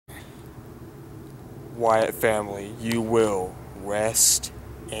Wyatt family, you will rest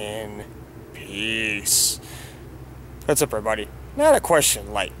in peace. That's up, everybody. Now I had a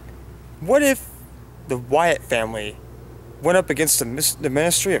question, like, what if the Wyatt family went up against the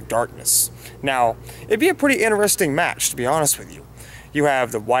Ministry of Darkness? Now, it'd be a pretty interesting match, to be honest with you. You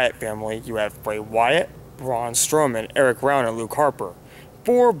have the Wyatt family, you have Bray Wyatt, Braun Strowman, Eric Rowan, and Luke Harper.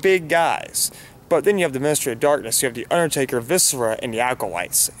 4 big guys. But then you have the Ministry of Darkness, you have the Undertaker, Viscera, and the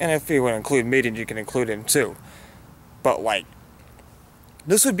Acolytes. And if you want to include Mideon, you can include him too. But, like,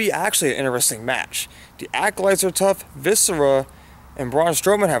 this would be actually an interesting match. The Acolytes are tough. Viscera and Braun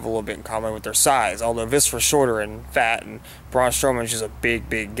Strowman have a little bit in common with their size, although Viscera's shorter and fat, and Braun Strowman's just a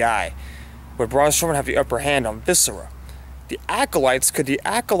big guy. Would Braun Strowman have the upper hand on Viscera? Could the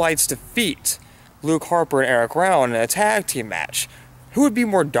Acolytes defeat Luke Harper and Eric Rowan in a tag team match? Who would be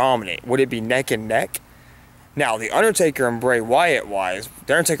more dominant? Would it be neck and neck? Now, The Undertaker and Bray Wyatt wise,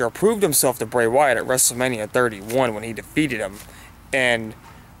 The Undertaker proved himself to Bray Wyatt at WrestleMania 31 when he defeated him and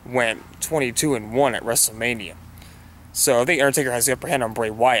went 22-1 at WrestleMania. So I think Undertaker has the upper hand on Bray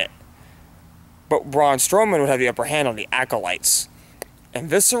Wyatt. But Braun Strowman would have the upper hand on the Acolytes. And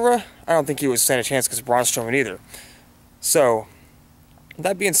Viscera, I don't think he would stand a chance because Braun Strowman either. So,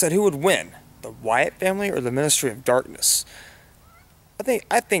 that being said, who would win? The Wyatt family or the Ministry of Darkness?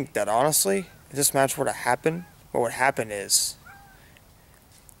 I think that, honestly, if this match were to happen, what would happen is,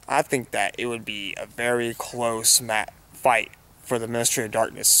 I think that it would be a very close fight for the Ministry of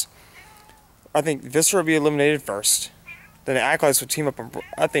Darkness. I think Viscera would be eliminated first. Then the Acolytes would team up,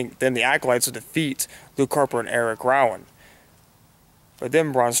 then the Acolytes would defeat Luke Harper and Eric Rowan. But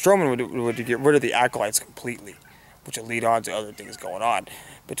then Braun Strowman would get rid of the Acolytes completely, which would lead on to other things going on.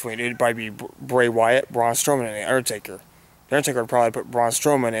 It'd probably be Bray Wyatt, Braun Strowman, and The Undertaker. The Undertaker would probably put Braun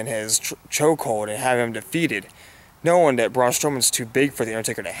Strowman in his chokehold and have him defeated, knowing that Braun Strowman's too big for The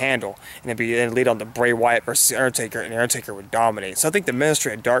Undertaker to handle, and it'd lead on to Bray Wyatt versus The Undertaker, and The Undertaker would dominate. So I think the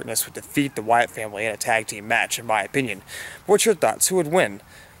Ministry of Darkness would defeat the Wyatt family in a tag team match, in my opinion. What's your thoughts? Who would win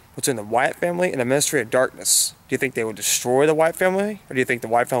between the Wyatt family and the Ministry of Darkness? Do you think they would destroy the Wyatt family? Or do you think the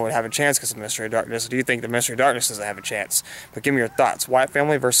Wyatt family would have a chance because of the Ministry of Darkness? Or do you think the Ministry of Darkness doesn't have a chance? But give me your thoughts. Wyatt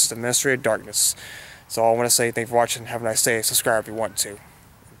family versus the Ministry of Darkness. That's all I want to say. Thanks for watching. Have a nice day. Subscribe if you want to.